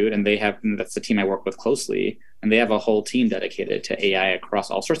Institute, and that's the team I work with closely, and they have a whole team dedicated to AI across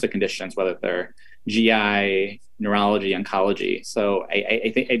all sorts of conditions, whether they're GI, neurology, oncology. So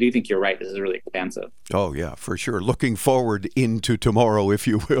I do think you're right. This is really expansive. Oh, yeah, for sure. Looking forward into tomorrow, if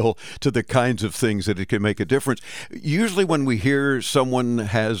you will, to the kinds of things that it can make a difference. Usually when we hear someone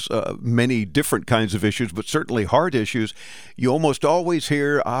has many different kinds of issues, but certainly heart issues, you almost always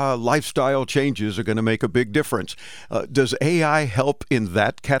hear lifestyle changes are going to make a big difference. Does AI help in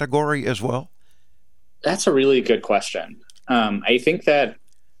that category as well? That's a really good question. I think that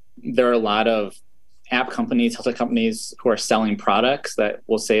there are a lot of app companies, health tech companies who are selling products that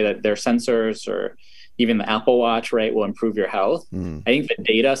will say that their sensors or even the Apple Watch, right, will improve your health. I think the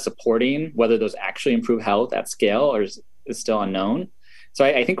data supporting whether those actually improve health at scale is still unknown. So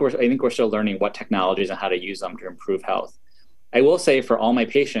I think we're still learning what technologies and how to use them to improve health. I will say for all my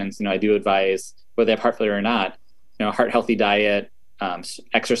patients, I do advise whether they have heart failure or not, heart healthy diet,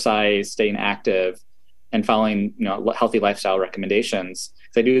 exercise, staying active, and following healthy lifestyle recommendations.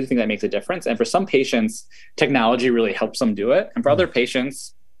 So I do think that makes a difference. And for some patients, technology really helps them do it. And for other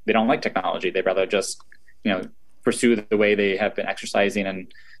patients, they don't like technology. They'd rather just pursue the way they have been exercising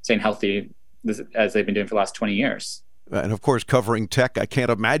and staying healthy as they've been doing for the last 20 years. And of course, covering tech, I can't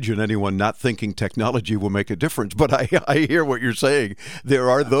imagine anyone not thinking technology will make a difference. But I hear what you're saying. There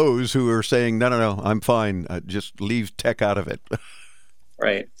are those who are saying, no, I'm fine. Just leave tech out of it.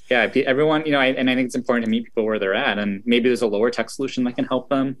 Right. Yeah. Everyone, and I think it's important to meet people where they're at. And maybe there's a lower tech solution that can help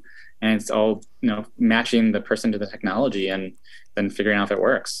them. And it's all, matching the person to the technology and then figuring out if it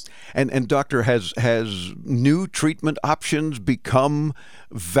works. And doctor, has new treatment options become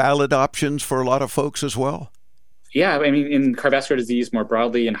valid options for a lot of folks as well? Yeah, I mean, in cardiovascular disease more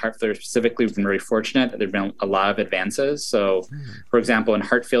broadly, and heart failure specifically, we've been very fortunate that there have been a lot of advances. So, for example, in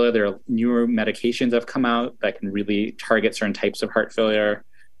heart failure, there are newer medications that have come out that can really target certain types of heart failure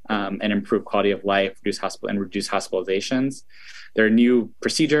and improve quality of life, reduce hospitalizations. There are new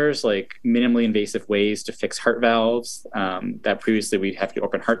procedures like minimally invasive ways to fix heart valves that previously we'd have to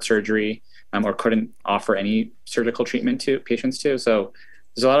open heart surgery or couldn't offer any surgical treatment to patients to. So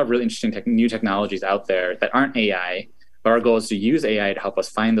there's a lot of really interesting new technologies out there that aren't AI, but our goal is to use AI to help us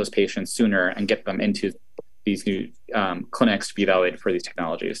find those patients sooner and get them into these new clinics to be evaluated for these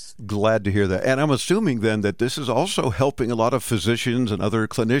technologies. Glad to hear that. And I'm assuming then that this is also helping a lot of physicians and other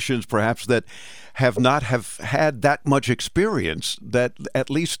clinicians perhaps that have not had that much experience, that at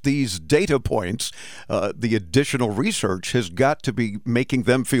least these data points, the additional research has got to be making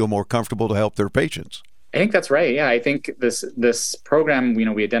them feel more comfortable to help their patients. I think that's right. Yeah, I think this program,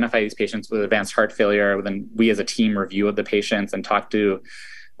 we identify these patients with advanced heart failure. Then we as a team review of the patients and talk to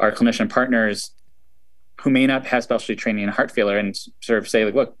our clinician partners who may not have specialty training in heart failure and sort of say,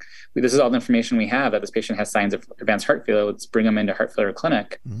 like, look, this is all the information we have that this patient has signs of advanced heart failure. Let's bring them into heart failure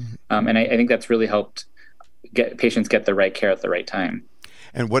clinic. And I think that's really helped patients get the right care at the right time.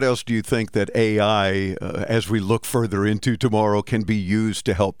 And what else do you think that AI, as we look further into tomorrow, can be used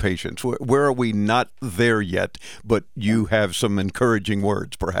to help patients? Where are we not there yet, but you have some encouraging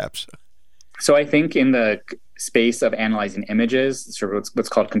words, perhaps? So I think in the space of analyzing images, sort of what's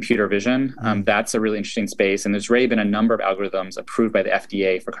called computer vision, that's a really interesting space. And there's already been a number of algorithms approved by the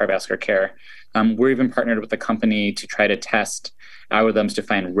FDA for cardiovascular care. We're even partnered with a company to try to test algorithms to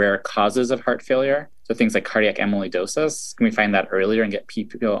find rare causes of heart failure. So things like cardiac amyloidosis, can we find that earlier and get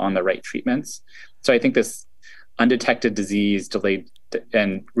people on the right treatments? So I think this undetected disease,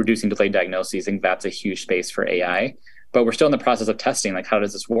 and reducing delayed diagnoses, I think that's a huge space for AI. But we're still in the process of testing, like, how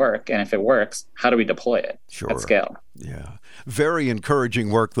does this work? And if it works, how do we deploy it at scale? Yeah. Very encouraging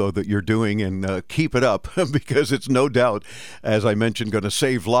work, though, that you're doing, and keep it up because it's no doubt, as I mentioned, going to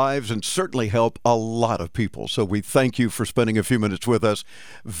save lives and certainly help a lot of people. So we thank you for spending a few minutes with us.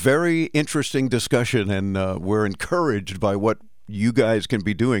 Very interesting discussion, and we're encouraged by what you guys can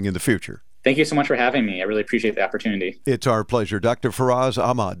be doing in the future. Thank you so much for having me. I really appreciate the opportunity. It's our pleasure. Dr. Faraz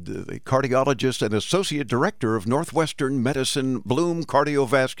Ahmad, the cardiologist and associate director of Northwestern Medicine Bloom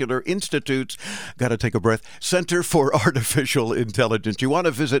Cardiovascular Institute's, got to take a breath, Center for Artificial Intelligence. You want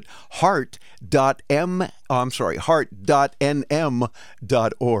to visit heart.nm.org.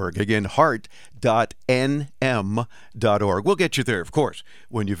 Again, heart.nm.org. We'll get you there, of course,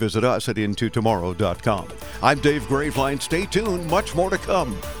 when you visit us at intotomorrow.com. I'm Dave Graveline. Stay tuned. Much more to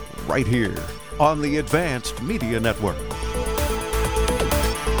come right here on the Advanced Media Network.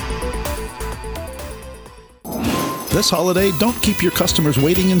 This holiday, don't keep your customers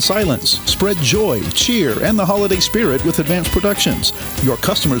waiting in silence. Spread joy, cheer, and the holiday spirit with Advanced Productions. Your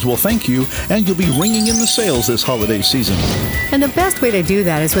customers will thank you, and you'll be ringing in the sales this holiday season. And the best way to do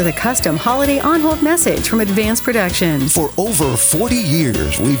that is with a custom holiday on-hold message from Advanced Productions. For over 40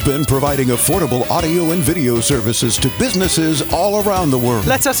 years, we've been providing affordable audio and video services to businesses all around the world.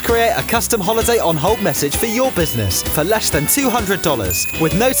 Let us create a custom holiday on-hold message for your business for less than $200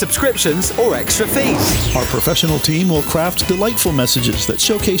 with no subscriptions or extra fees. Our professional team will craft delightful messages that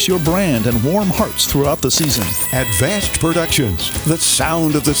showcase your brand and warm hearts throughout the season. Advanced Productions, the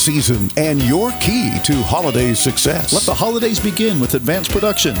sound of the season and your key to holiday success. Let the holidays begin with Advanced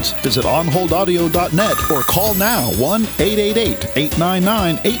Productions. Visit onholdaudio.net or call now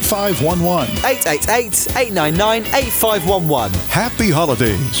 1-888-899-8511. 888-899-8511. Happy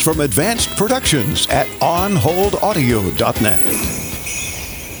holidays from Advanced Productions at onholdaudio.net.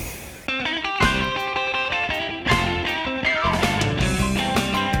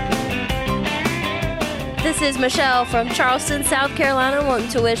 This is Michelle from Charleston, South Carolina, wanting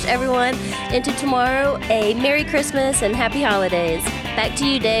to wish everyone into tomorrow a Merry Christmas and Happy Holidays. Back to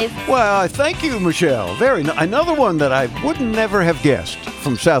you, Dave. Well, thank you, Michelle. Another one that I would never have guessed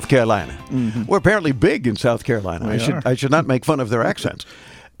from South Carolina. Mm-hmm. We're apparently big in South Carolina. I should not make fun of their accents.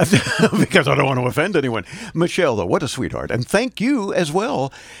 Because I don't want to offend anyone. Michelle, though, what a sweetheart. And thank you as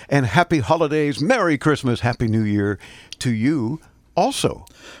well. And happy holidays, Merry Christmas, Happy New Year to you also.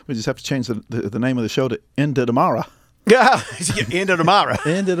 We just have to change the name of the show to Into Tomorrow. Yeah, Into Tomorrow.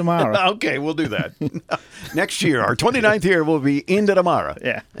 Into Tomorrow. Okay, we'll do that. Next year, our 29th year will be Into Tomorrow.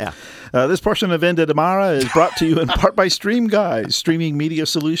 Yeah. This portion of Into Tomorrow is brought to you in part by StreamGuys, streaming media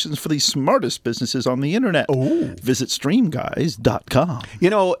solutions for the smartest businesses on the internet. Oh. Visit streamguys.com. You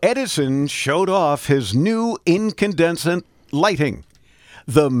know, Edison showed off his new incandescent lighting.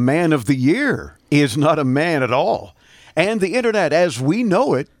 The man of the year is not a man at all. And the internet, as we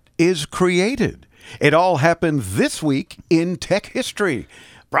know it, is created. It all happened this week in tech history.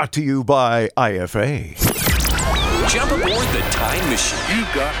 Brought to you by IFA. Jump aboard the time machine. You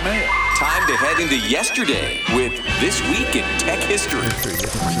got mail. Time to head into yesterday with This Week in Tech History.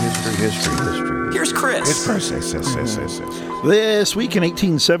 History. Here's Chris. It's Chris. This week in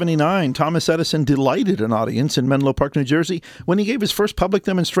 1879, Thomas Edison delighted an audience in Menlo Park, New Jersey, when he gave his first public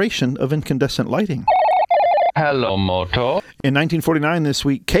demonstration of incandescent lighting. Hello, Moto. In 1949 this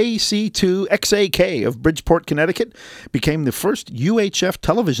week, KC2XAK of Bridgeport, Connecticut, became the first UHF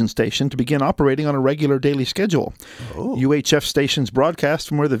television station to begin operating on a regular daily schedule. Oh. UHF stations broadcast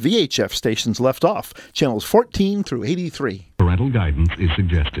from where the VHF stations left off, channels 14 through 83. Parental guidance is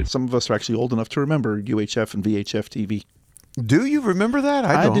suggested. Some of us are actually old enough to remember UHF and VHF TV. Do you remember that?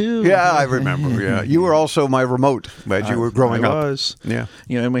 I do. Yeah, I remember. Yeah, you were also my remote as you were growing up. I was. Yeah.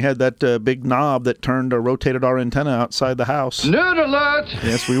 And we had that big knob that turned or rotated our antenna outside the house. Nerd alert!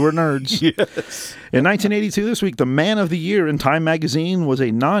 Yes, we were nerds. Yes. In 1982 this week, the Man of the Year in Time magazine was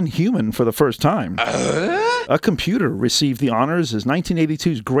a non-human for the first time. A computer received the honors as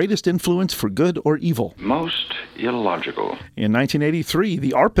 1982's greatest influence for good or evil. Most illogical. In 1983,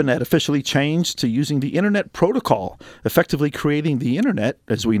 the ARPANET officially changed to using the Internet Protocol, effectively creating the Internet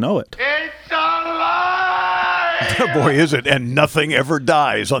as we know it. It's alive! Boy, is it. And nothing ever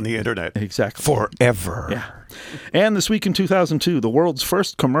dies on the Internet. Exactly. Forever. Yeah. And this week in 2002, the world's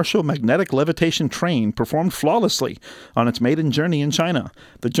first commercial magnetic levitation train performed flawlessly on its maiden journey in China.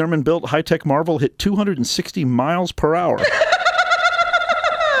 The German-built high-tech marvel hit 260 miles per hour.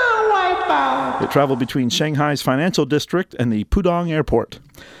 It traveled between Shanghai's financial district and the Pudong airport.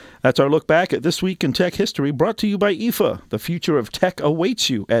 That's our look back at This Week in Tech History, brought to you by IFA. The future of tech awaits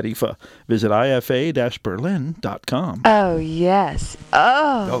you at IFA. Visit ifa-berlin.com. Oh, yes.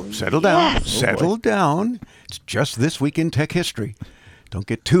 Oh, settle down. Yes. Settle down. It's just This Week in Tech History. Don't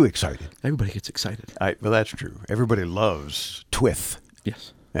get too excited. Everybody gets excited. Well, that's true. Everybody loves TWIF.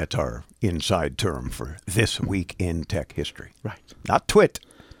 Yes. That's our inside term for This Week in Tech History. Right. Not twit,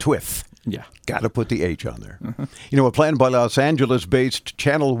 TWIF. Yeah. Got to put the H on there. You know, a plan by Los Angeles-based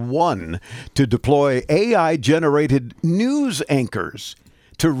Channel One to deploy AI-generated news anchors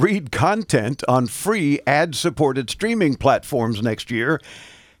to read content on free ad-supported streaming platforms next year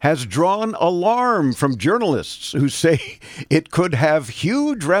has drawn alarm from journalists who say it could have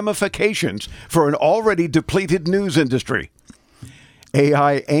huge ramifications for an already depleted news industry.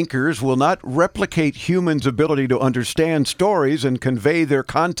 AI anchors will not replicate humans' ability to understand stories and convey their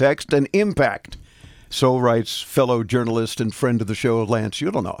context and impact. So writes fellow journalist and friend of the show, Lance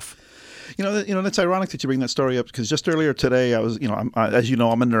Udanoff. You know, that's ironic that you bring that story up because just earlier today, I was, as you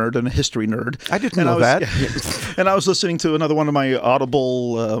know, I'm a nerd and a history nerd. I didn't know that. And I was listening to another one of my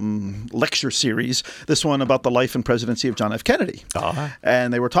Audible lecture series, this one about the life and presidency of John F. Kennedy.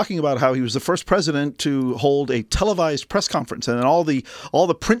 And they were talking about how he was the first president to hold a televised press conference. And then all the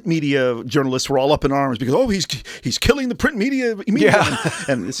print media journalists were all up in arms because, he's killing the print media. Yeah.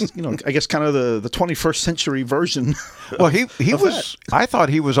 And this is, I guess kind of the 21st century version. Well, he was, I thought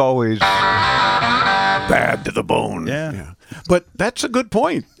he was always bad to the bone. Yeah. But that's a good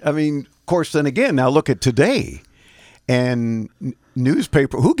point. I mean, of course, then again, now look at today and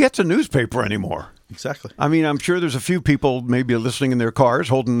newspaper. Who gets a newspaper anymore? Exactly. I mean, I'm sure there's a few people maybe listening in their cars,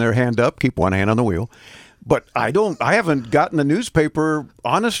 holding their hand up, keep one hand on the wheel. But I haven't gotten a newspaper,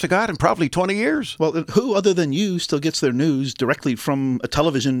 honest to God, in probably 20 years. Well, who other than you still gets their news directly from a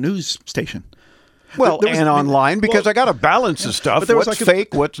television news station? Well, online, because I got to balance the stuff. What's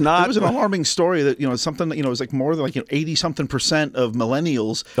fake, what's not. There was an alarming story that, something that, it was like more than 80-something% of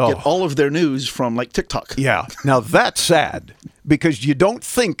millennials get all of their news from like TikTok. Yeah. Now that's sad because you don't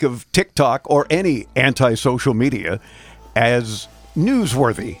think of TikTok or any anti-social media as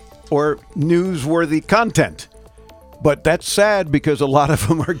newsworthy or newsworthy content. But that's sad because a lot of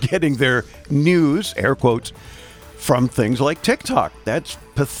them are getting their news, air quotes, from things like TikTok. That's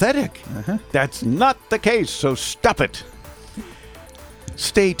pathetic. That's not the case, so stop it.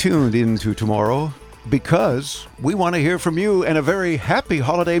 Stay tuned into tomorrow because we want to hear from you and a very happy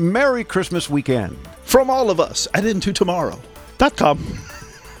holiday, Merry Christmas weekend. From all of us at IntoTomorrow.com.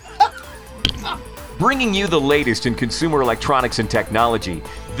 Bringing you the latest in consumer electronics and technology,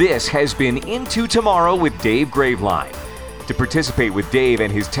 this has been Into Tomorrow with Dave Graveline. To participate with Dave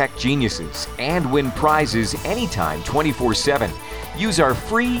and his tech geniuses and win prizes anytime 24/7, use our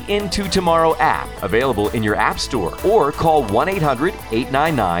free Into Tomorrow app available in your app store or call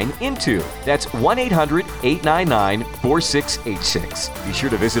 1-800-899-INTO. That's 1-800-899-4686. Be sure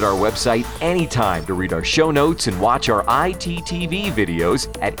to visit our website anytime to read our show notes and watch our ITTV videos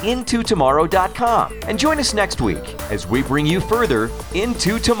at IntoTomorrow.com. And join us next week as we bring you further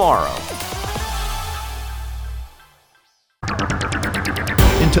Into Tomorrow.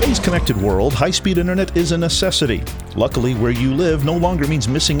 In today's connected world, high-speed internet is a necessity. Luckily, where you live no longer means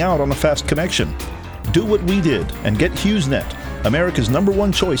missing out on a fast connection. Do what we did and get HughesNet, America's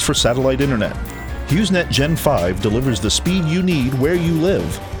 #1 choice for satellite internet. HughesNet Gen 5 delivers the speed you need where you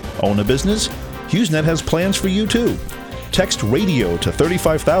live. Own a business? HughesNet has plans for you too. Text RADIO to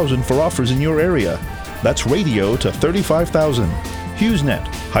 35,000 for offers in your area. That's RADIO to 35,000. HughesNet,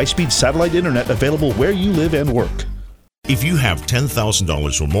 high-speed satellite internet available where you live and work. If you have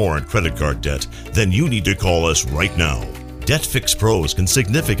 $10,000 or more in credit card debt, then you need to call us right now. Debt Fix Pros can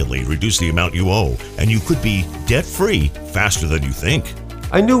significantly reduce the amount you owe, and you could be debt-free faster than you think.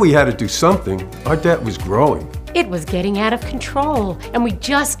 I knew we had to do something. Our debt was growing. It was getting out of control, and we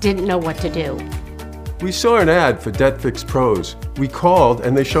just didn't know what to do. We saw an ad for Debt Fix Pros. We called,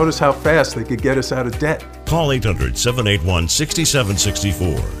 and they showed us how fast they could get us out of debt. Call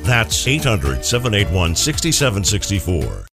 800-781-6764. That's 800-781-6764.